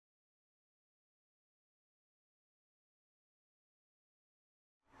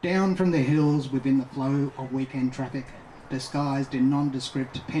Down from the hills within the flow of weekend traffic, disguised in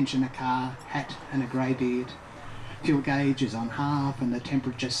nondescript pensioner car, hat and a grey beard. Fuel gauge is on half and the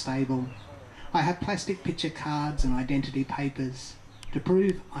temperature stable. I have plastic picture cards and identity papers to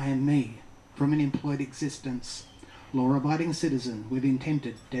prove I am me from an employed existence, law-abiding citizen with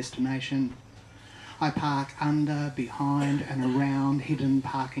intended destination. I park under, behind and around hidden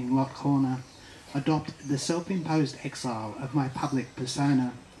parking lot corner, adopt the self-imposed exile of my public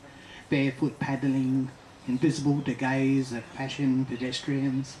persona, barefoot paddling, invisible to gaze at fashion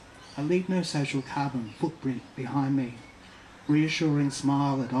pedestrians. I leave no social carbon footprint behind me. Reassuring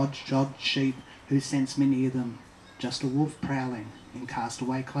smile at odd-jobbed sheep who sense me near them. Just a wolf prowling in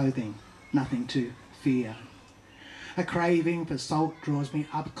castaway clothing, nothing to fear. A craving for salt draws me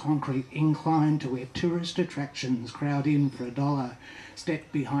up concrete incline to where tourist attractions crowd in for $1.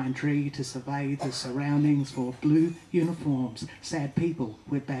 Step behind tree to survey the surroundings for blue uniforms, sad people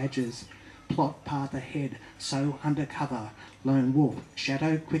with badges. Plot path ahead, so undercover, lone wolf,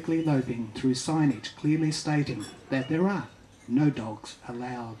 shadow quickly loping through signage clearly stating that there are no dogs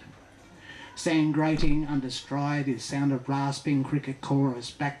allowed. Sand grating under stride is sound of rasping cricket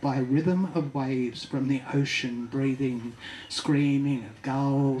chorus backed by rhythm of waves from the ocean breathing, screaming of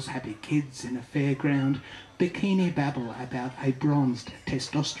gulls, happy kids in a fairground, bikini babble about a bronzed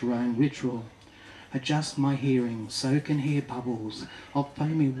testosterone ritual. Adjust my hearing so can hear bubbles of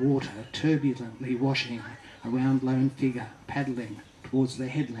foamy water turbulently washing around lone figure paddling towards the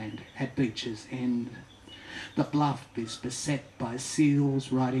headland at beach's end. The bluff is beset by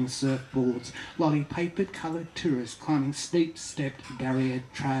seals riding surfboards, lolly-papered coloured tourists climbing steep-stepped barrier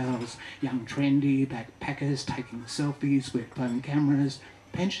trails, young trendy backpackers taking selfies with phone cameras,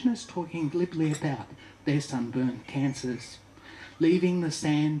 pensioners talking glibly about their sunburn cancers. Leaving the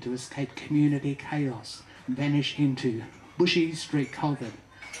sand to escape community chaos, vanish into bushy street culvert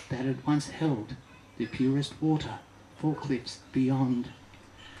that had once held the purest water for cliffs beyond.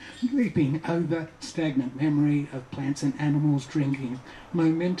 Leaping over stagnant memory of plants and animals drinking,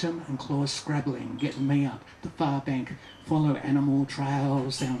 momentum and claws scrabbling, getting me up the far bank, follow animal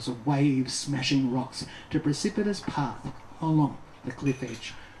trails, sounds of waves smashing rocks to precipitous path along the cliff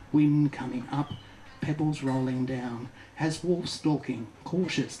edge, wind coming up, pebbles rolling down, as wolf stalking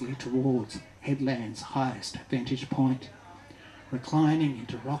cautiously towards headland's highest vantage point. Reclining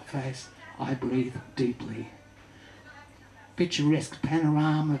into rock face, I breathe deeply. Picturesque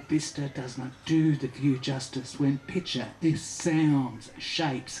panorama vista does not do the view justice when picture is sounds,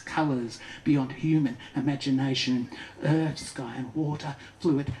 shapes, colours beyond human imagination, earth, sky and water,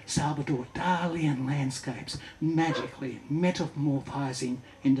 fluid Salvador Dalian landscapes magically metamorphizing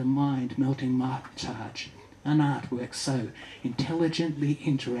into mind-melting markage. An artwork so intelligently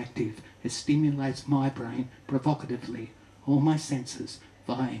interactive it stimulates my brain provocatively, all my senses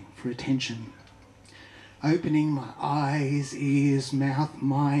vying for attention. Opening my eyes, ears, mouth,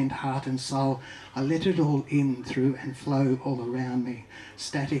 mind, heart and soul, I let it all in through and flow all around me.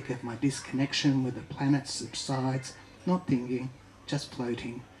 Static of my disconnection with the planet subsides, not thinking, just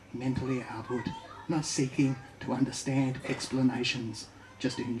floating, mentally outward, not seeking to understand explanations,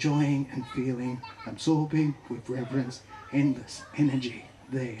 just enjoying and feeling, absorbing with reverence, endless energy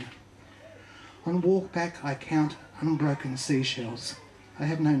there. On walk back I count unbroken seashells. I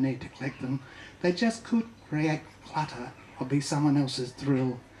have no need to collect them. They just could create clutter or be someone else's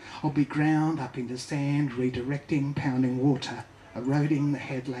thrill, or be ground up into sand, redirecting, pounding water, eroding the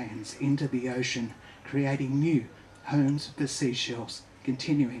headlands into the ocean, creating new homes for seashells,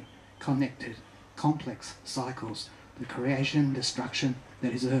 continuing, connected, complex cycles, the creation, destruction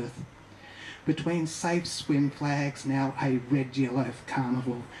that is Earth. Between safe swim flags, now a red-yellow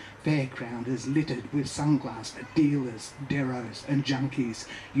carnival, fairground is littered with sunglass dealers, deros and junkies.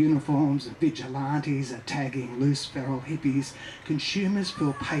 Uniforms of vigilantes are tagging loose feral hippies. Consumers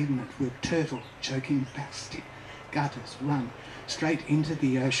fill pavement with turtle choking plastic. Gutters run straight into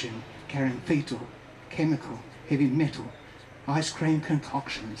the ocean, carrying fetal, chemical, heavy metal, ice cream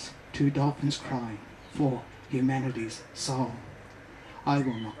concoctions, 2 dolphins crying for humanity's soul. I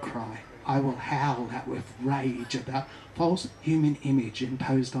will not cry. I will howl out with rage about false human image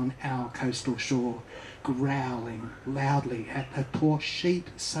imposed on our coastal shore, growling loudly at the poor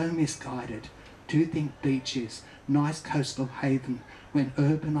sheep so misguided to think beach is nice coastal haven when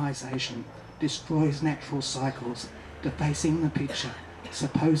urbanisation destroys natural cycles, defacing the picture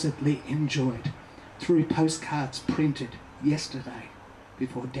supposedly enjoyed through postcards printed yesterday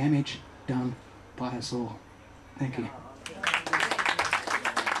before damage done by us all. Thank you.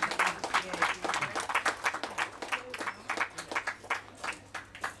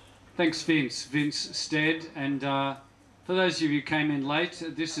 Thanks, Vince. Vince Stead, and For those of you who came in late,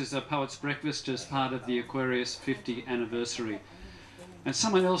 this is a Poets Breakfast as part of the Aquarius 50th anniversary. And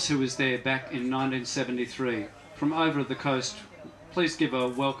someone else who was there back in 1973, from over the coast, please give a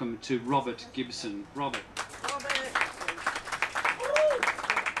welcome to Robert Gibson. Robert.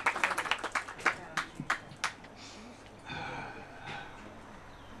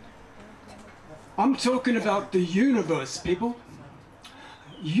 I'm talking about the universe, people.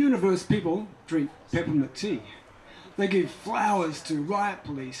 Universe people drink peppermint tea. They give flowers to riot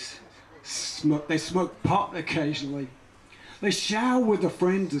police. They smoke pot occasionally. They shower with a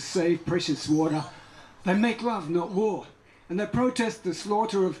friend to save precious water. They make love, not war. And they protest the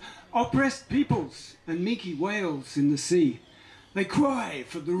slaughter of oppressed peoples and minke whales in the sea. They cry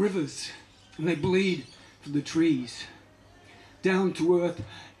for the rivers and they bleed for the trees. Down to earth,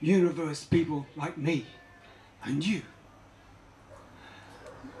 universe people like me and you.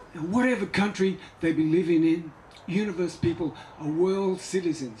 And whatever country they be living in, universe people are world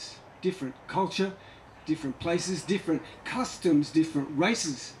citizens. Different culture, different places, different customs, different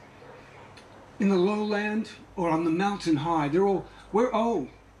races. In the lowland or on the mountain high, we're all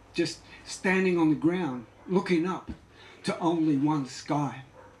just standing on the ground, looking up to only one sky.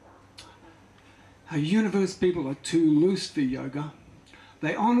 Our universe people are too loose for yoga.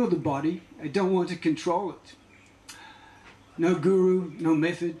 They honor the body, they don't want to control it. No guru, no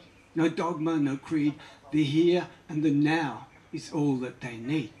method, no dogma, no creed. The here and the now is all that they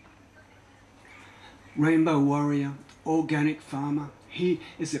need. Rainbow warrior, organic farmer, he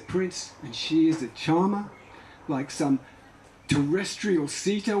is a prince and she is a charmer, like some terrestrial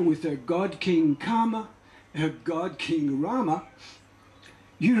Sita with her god king Karma, her god king Rama.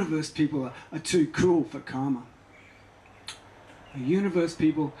 Universe people are too cool for karma. Universe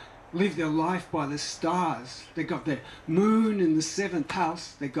people live their life by the stars. They got their moon in the 7th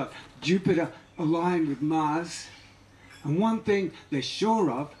house. They got Jupiter aligned with Mars. And one thing they're sure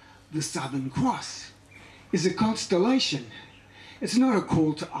of, the Southern Cross, is a constellation. It's not a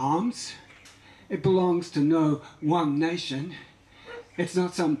call to arms. It belongs to no one nation. It's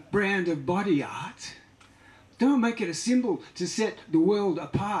not some brand of body art. Don't make it a symbol to set the world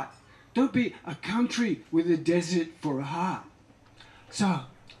apart. Don't be a country with a desert for a heart. So,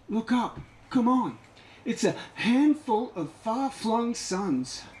 look up, come on. It's a handful of far-flung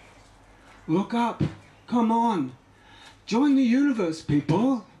suns. Look up, come on. Join the universe,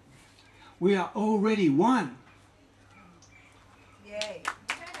 people. We are already one. Yay.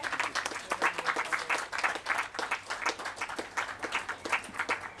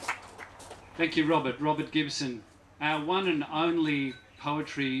 Thank you, Robert. Robert Gibson, our one and only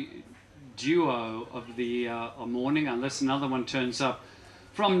poetry duo of the morning, unless another one turns up.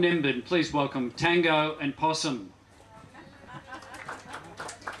 From Nimbin, please welcome Tango and Possum.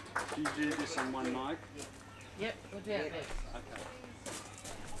 Can you do this on one mic? Yep, we'll do it next. Okay.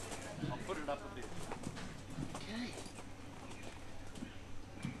 I'll put it up a bit.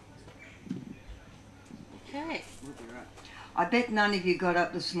 Okay. We'll be right. I bet none of you got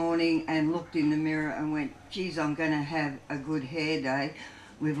up this morning and looked in the mirror and went, geez, I'm going to have a good hair day.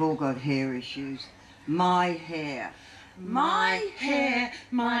 We've all got hair issues. My hair. My hair,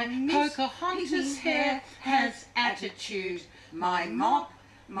 my Pocahontas hair has attitude. My mop,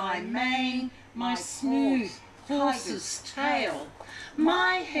 my mane, my smooth horse's tail.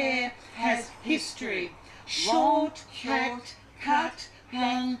 My hair has history. Short, cut,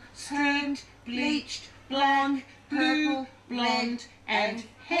 long, straight, bleached, blonde, blue, blonde, and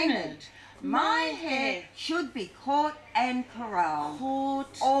hennaed. My hair should be caught and corralled.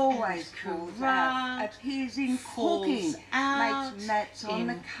 Always cools out, appears in cooking, makes mats on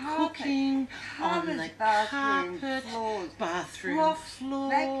the carpet, cooking, on covers the bathroom carpet, floors, bathroom blocks,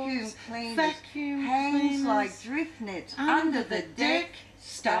 floors, vacuum cleaners, vacuum hangs cleaners, like drift nets under the deck,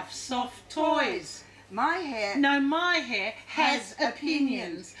 stuffs soft toys. My hair, No, my hair has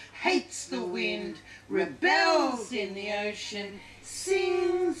opinions, hates the wind, rebels in the ocean,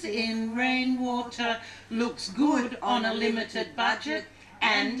 sings in rainwater, looks good on a limited budget,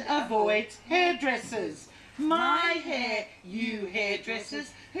 and avoids hairdressers. My hair, you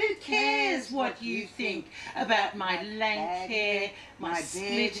hairdressers, who cares what you think about my lank hair, my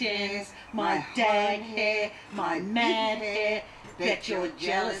split ends, my dag hair, my mad hair? Bet you're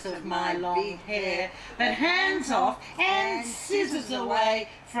jealous of my long hair. But hands off and scissors away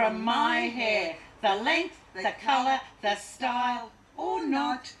from my hair. The length, the colour, the style, or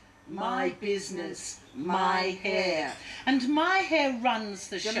not, my business, my hair. And my hair runs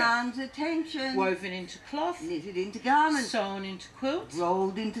the show. demands attention, Woven into cloth, knitted into garments, sewn into quilts,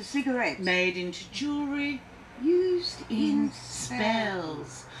 rolled into cigarettes, made into jewellery, used in in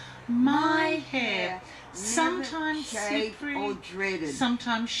spells. My hair, sometimes sometimes shaved slippery, or dreaded.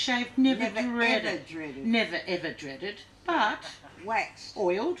 sometimes shaved, never dreaded. Ever dreaded. Never ever dreaded, but Waxed,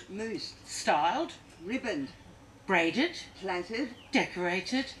 oiled, moussed, styled, ribboned, braided, plaited,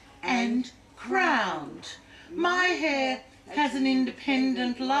 decorated and crowned. My hair has an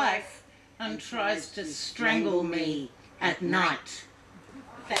independent life and tries to strangle me at night.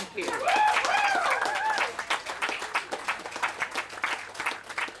 Thank you.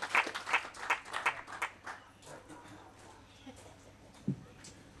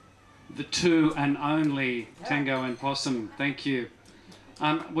 The two and only Tango and Possum. Thank you.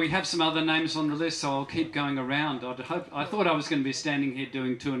 We have some other names on the list, so I'll keep going around. I thought I was going to be standing here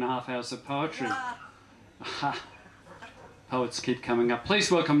doing 2.5 hours of poetry. Poets keep coming up. Please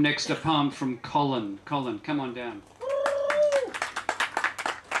welcome next a poem from Colin. Colin, come on down.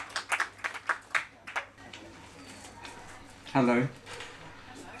 Hello.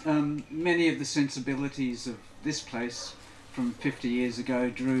 Many of the sensibilities of this place from 50 years ago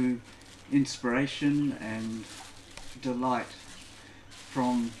drew inspiration and delight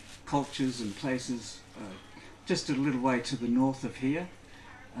from cultures and places just a little way to the north of here.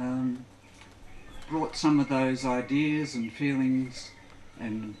 Brought some of those ideas and feelings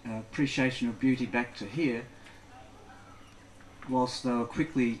and appreciation of beauty back to here, whilst they were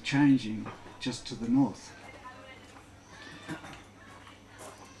quickly changing just to the north.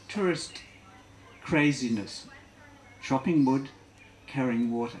 Tourist craziness, chopping wood, carrying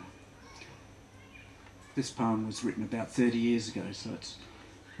water. This poem was written about 30 years ago, so it's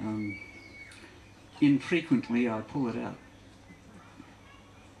infrequently I pull it out.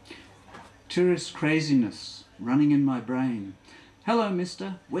 Tourist craziness running in my brain. Hello,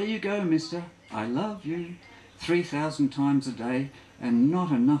 mister, where you go, mister? I love you 3,000 times a day, and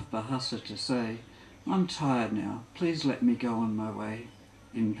not enough bahasa to say, I'm tired now, please let me go on my way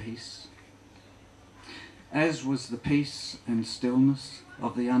in peace. As was the peace and stillness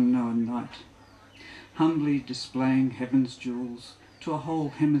of the unknown night, humbly displaying heaven's jewels to a whole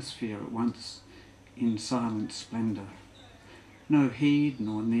hemisphere at once in silent splendour. No heed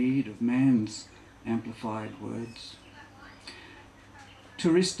nor need of man's amplified words.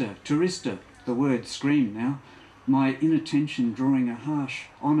 Tourista, tourista, the words scream now, my inattention drawing a harsh,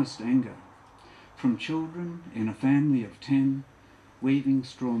 honest anger from children in a family of 10, weaving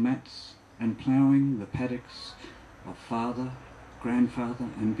straw mats and ploughing the paddocks of father, grandfather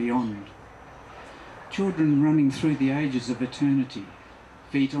and beyond. Children running through the ages of eternity,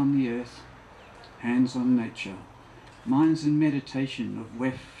 feet on the earth, hands on nature, minds in meditation of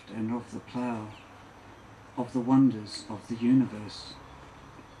weft and of the plough, of the wonders of the universe.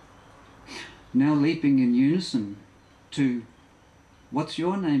 Now leaping in unison to, what's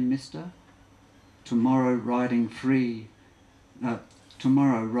your name, mister? Tomorrow riding free,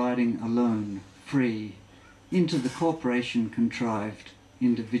 tomorrow riding alone, free, into the corporation contrived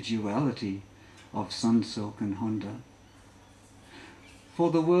individuality of Sunsilk and Honda. For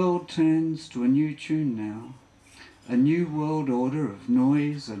the world turns to a new tune now, a new world order of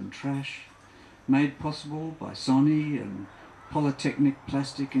noise and trash, made possible by Sony and Polytechnic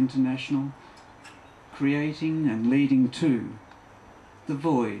Plastic International, creating and leading to the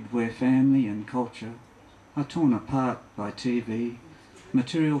void where family and culture are torn apart by TV,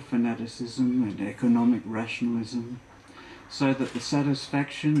 material fanaticism and economic rationalism, so that the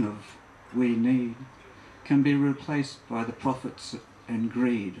satisfaction of we need can be replaced by the profits and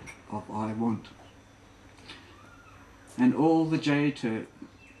greed of I want. And all the J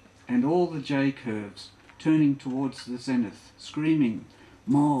curves turning towards the zenith, screaming,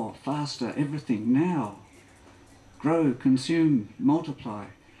 more, faster, everything, now. Grow, consume, multiply,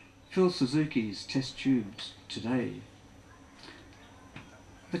 fill Suzuki's test tubes today.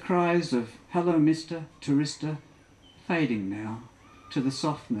 The cries of, hello mister, tourista, fading now to the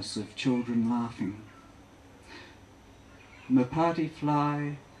softness of children laughing. Merpati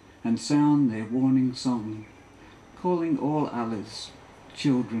fly and sound their warning song, calling all Allah's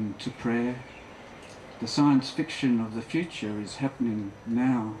children to prayer. The science fiction of the future is happening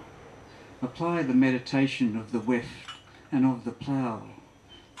now. Apply the meditation of the weft and of the plough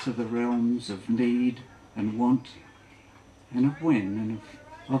to the realms of need and want, and of when and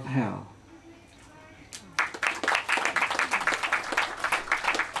of how.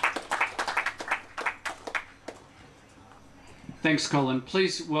 Thanks, Colin.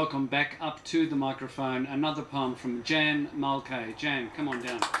 Please welcome back up to the microphone another poem from Jan Mulcahy. Jan, come on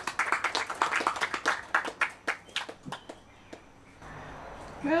down.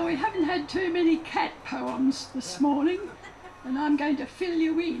 Well, we haven't had too many cat poems this morning, and I'm going to fill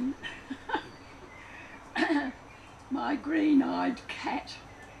you in. My green-eyed cat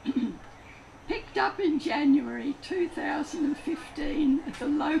picked up in January 2015 at the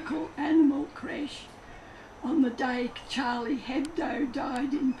local animal creche on the day Charlie Hebdo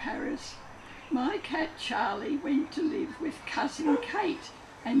died in Paris. My cat Charlie went to live with cousin Kate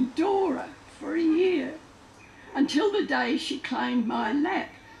and Dora for a year, until the day she claimed my lap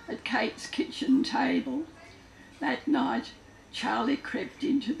at Kate's kitchen table. That night, Charlie crept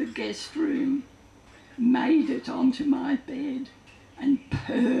into the guest room, made it onto my bed and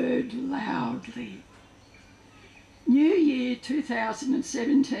purred loudly. New Year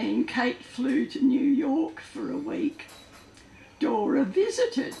 2017, Kate flew to New York for a week. Dora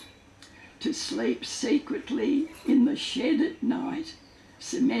visited to sleep secretly in the shed at night,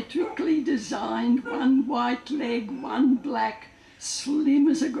 symmetrically designed, one white leg, one black, slim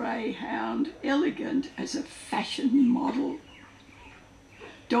as a greyhound, elegant as a fashion model.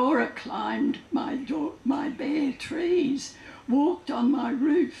 Dora climbed my bare trees, walked on my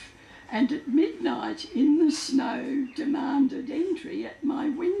roof, and at midnight in the snow demanded entry at my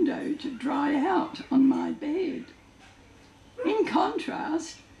window to dry out on my bed. In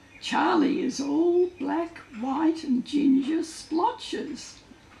contrast, Charlie is all black, white and ginger splotches,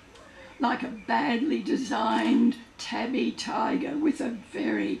 like a badly designed tabby tiger with a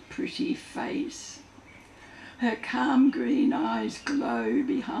very pretty face. Her calm green eyes glow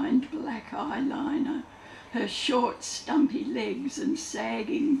behind black eyeliner. Her short, stumpy legs and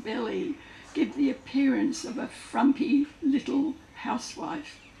sagging belly give the appearance of a frumpy little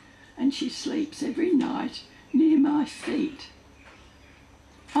housewife, and she sleeps every night near my feet.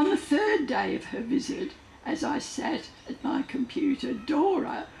 On the third day of her visit, as I sat at my computer,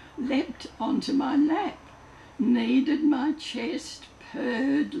 Dora leapt onto my lap, kneaded my chest,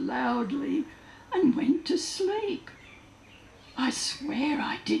 purred loudly, and went to sleep. I swear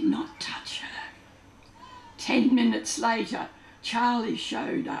I did not touch her. 10 minutes later, Charlie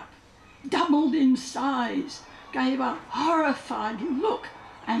showed up, doubled in size, gave a horrified look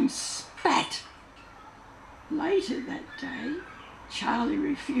and spat. Later that day, Charlie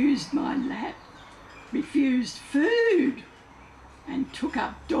refused my lap, refused food, and took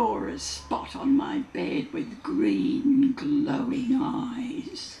up Dora's spot on my bed with green, glowing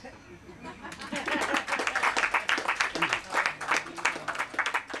eyes.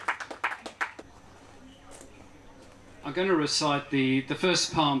 I'm going to recite the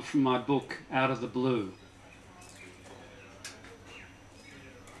first poem from my book, Out of the Blue.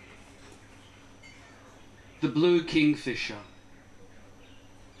 The Blue Kingfisher.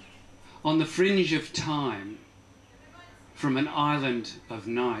 On the fringe of time, from an island of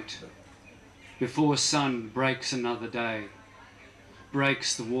night, before sun breaks another day,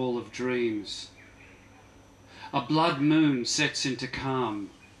 breaks the wall of dreams, a blood moon sets into calm.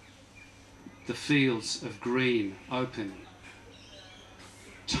 The fields of green open.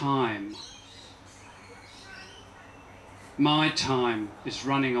 Time. My time is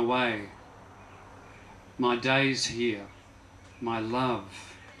running away. My days here, my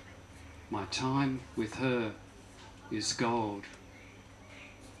love, my time with her is gold.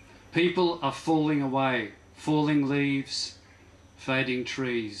 People are falling away, falling leaves, fading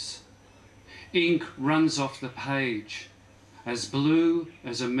trees. Ink runs off the page, as blue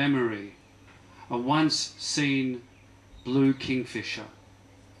as a memory. A once seen blue kingfisher,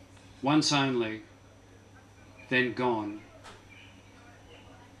 once only, then gone.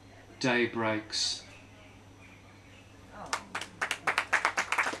 Day breaks.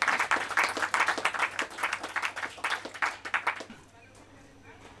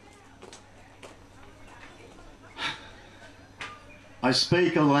 I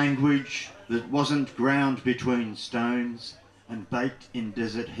speak a language that wasn't ground between stones and baked in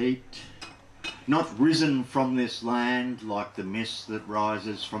desert heat. Not risen from this land like the mist that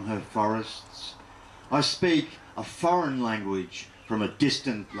rises from her forests. I speak a foreign language from a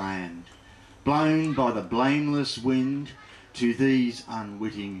distant land, blown by the blameless wind to these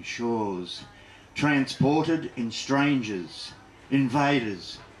unwitting shores, transported in strangers,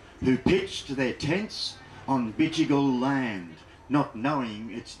 invaders, who pitched their tents on Bitchigal land, not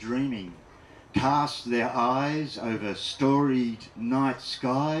knowing its dreaming, cast their eyes over storied night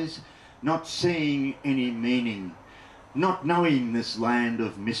skies, not seeing any meaning, not knowing this land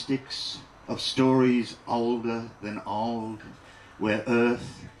of mystics, of stories older than old, where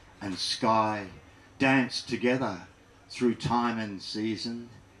earth and sky dance together through time and season,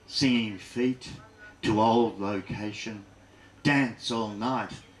 singing feet to old location, dance all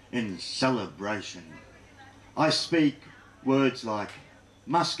night in celebration. I speak words like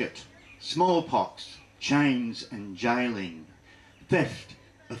musket, smallpox, chains and jailing, theft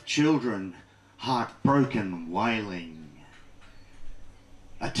of children, heartbroken wailing,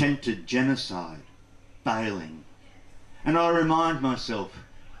 attempted genocide, failing. And I remind myself,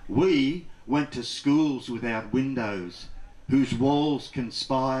 we went to schools without windows, whose walls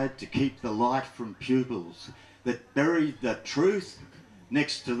conspired to keep the light from pupils, that buried the truth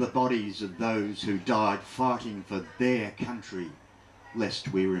next to the bodies of those who died fighting for their country,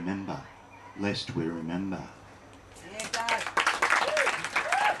 lest we remember, lest we remember.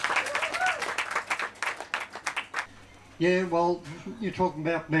 Yeah, well, you're talking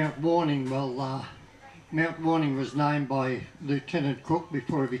about Mount Warning. Well, Mount Warning was named by Lieutenant Cook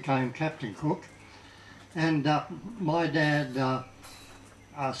before he became Captain Cook. And my dad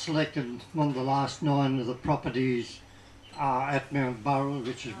selected one of the last 9 of the properties at Mount Burrell,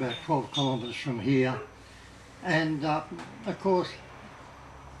 which is about 12 kilometres from here. And of course,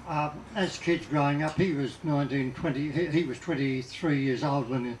 as kids growing up, he was 23 years old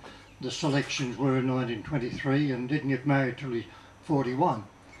when the selections were in 1923, and didn't get married till he was 41.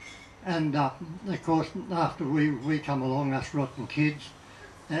 And of course, after we come along, us rotten kids,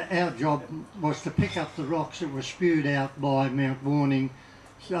 our job was to pick up the rocks that were spewed out by Mount Warning,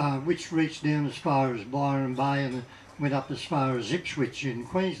 which reached down as far as Byron Bay and went up as far as Ipswich in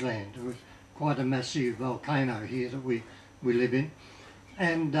Queensland. It was quite a massive volcano here that we live in.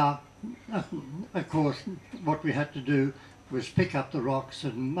 And of course, what we had to do was pick up the rocks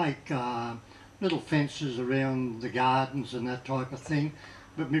and make little fences around the gardens and that type of thing.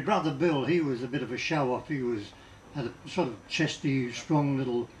 But my brother Bill, he was a bit of a show-off. He had a sort of chesty, strong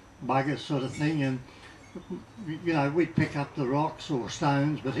little bugger sort of thing, and you know, we'd pick up the rocks or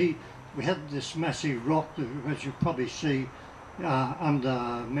stones, but we had this massive rock that, as you probably see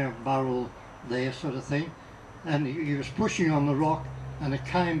under Mount Burrell there sort of thing, and he was pushing on the rock, and it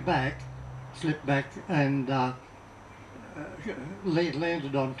came back, slipped back, and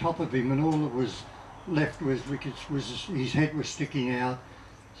landed on top of him, and all that was left was his head was sticking out.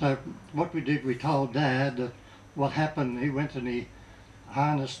 So what we did, we told Dad that what happened. He went and he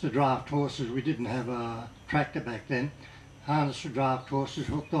harnessed the draft horses. We didn't have a tractor back then. Harnessed the draft horses,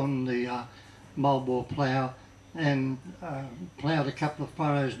 hooked on the mulbore plough, and ploughed a couple of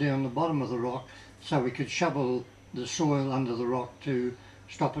furrows down the bottom of the rock so we could shovel the soil under the rock to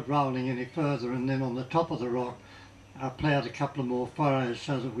stop it rolling any further, and then on the top of the rock ploughed a couple of more furrows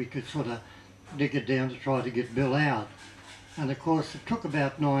so that we could sort of dig it down to try to get Bill out. And of course it took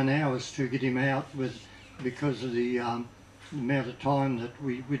about 9 hours to get him out because of the amount of time that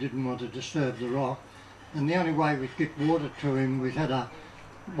we didn't want to disturb the rock. And the only way we'd get water to him, we had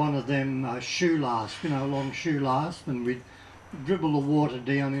one of them shoe lasks, you know, a long shoe lasp, and we'd dribble the water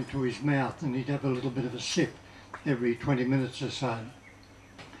down into his mouth, and he'd have a little bit of a sip every 20 minutes or so.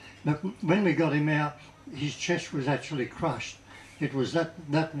 But when we got him out, his chest was actually crushed. It was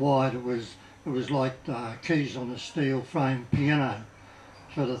that wide. It was like keys on a steel frame piano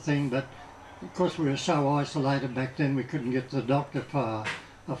sort of thing. But of course we were so isolated back then, we couldn't get to the doctor for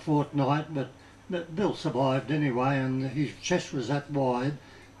a fortnight. But Bill survived anyway, and his chest was that wide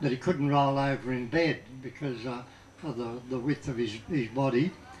that he couldn't roll over in bed because of the width of his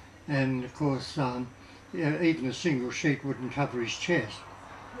body. And of course even a single sheet wouldn't cover his chest.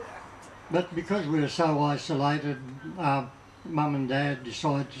 But because we were so isolated, Mum and Dad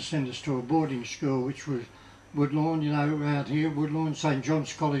decided to send us to a boarding school, which was Woodlawn, you know, out here, Woodlawn, St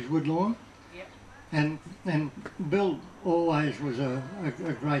John's College, Woodlawn. Yep. And Bill always was a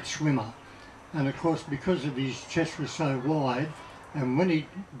great swimmer. And of course, because of his chest was so wide, and when he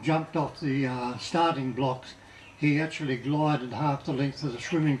jumped off the starting blocks, he actually glided half the length of the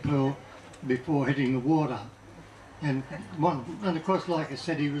swimming pool before hitting the water. And of course, like I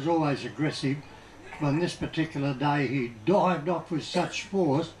said, he was always aggressive. But on this particular day, he dived off with such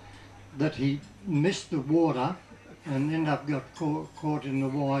force that he missed the water and ended up got caught in the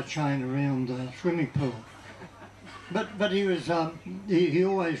wire chain around the swimming pool. But he was he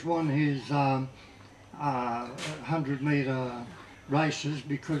always won his 100-metre races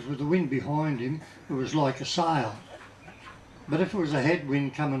because with the wind behind him, it was like a sail. But if it was a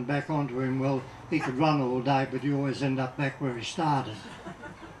headwind coming back onto him, well, he could run all day, but he always end up back where he started.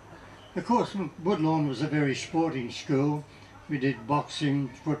 Of course, Woodlawn was a very sporting school. We did boxing,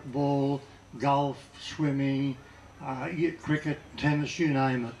 football, golf, swimming, cricket, tennis, you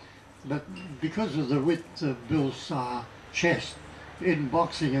name it. But because of the width of Bill's chest, in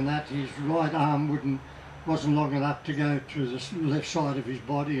boxing and that, his right arm wasn't long enough to go to the left side of his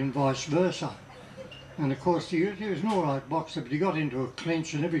body and vice versa. And of course, he was an all right boxer, but he got into a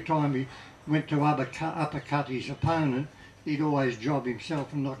clinch, and every time he went to uppercut his opponent, he'd always job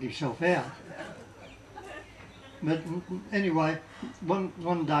himself and knock himself out. But anyway,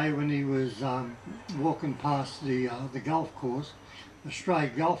 one day when he was walking past the golf course, a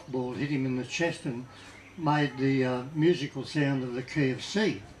stray golf ball hit him in the chest and made the musical sound of the key of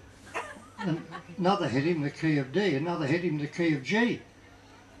C. And another hit him the key of D, another hit him the key of G.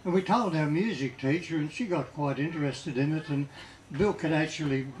 And we told our music teacher, and she got quite interested in it, and Bill could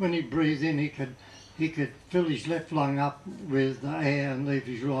actually, when he breathed in, he could fill his left lung up with air and leave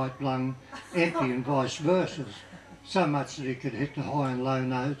his right lung empty and vice versa. So much that he could hit the high and low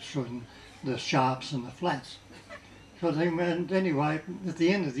notes and the sharps and the flats. So and anyway, at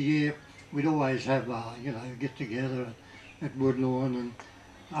the end of the year, we'd always have, you know, get together at Woodlawn, and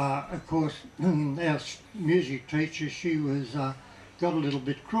of course, our music teacher, she was got a little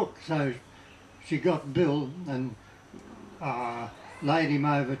bit crook, so she got Bill and laid him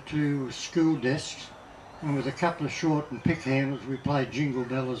over to school desks, and with a couple of short and pick handles we played Jingle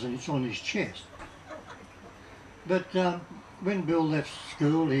Bells and it's on his chest. But when Bill left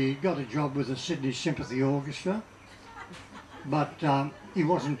school, he got a job with the Sydney Sympathy Orchestra, but he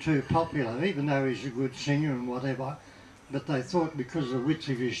wasn't too popular, even though he's a good singer and whatever, but they thought because of the width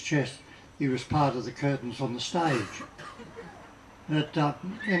of his chest he was part of the curtains on the stage. But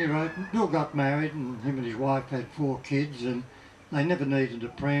anyway, Bill got married and him and his wife had 4 kids, and they never needed a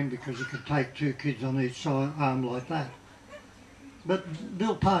pram because he could take 2 kids on each arm like that. But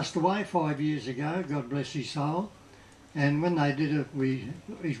Bill passed away 5 years ago, God bless his soul, and when they did it,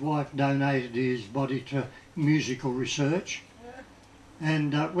 his wife donated his body to musical research,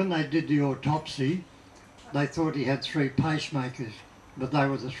 and when they did the autopsy, they thought he had 3 pacemakers, but they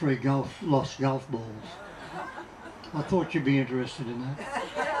were the 3 lost golf balls. I thought you'd be interested in that.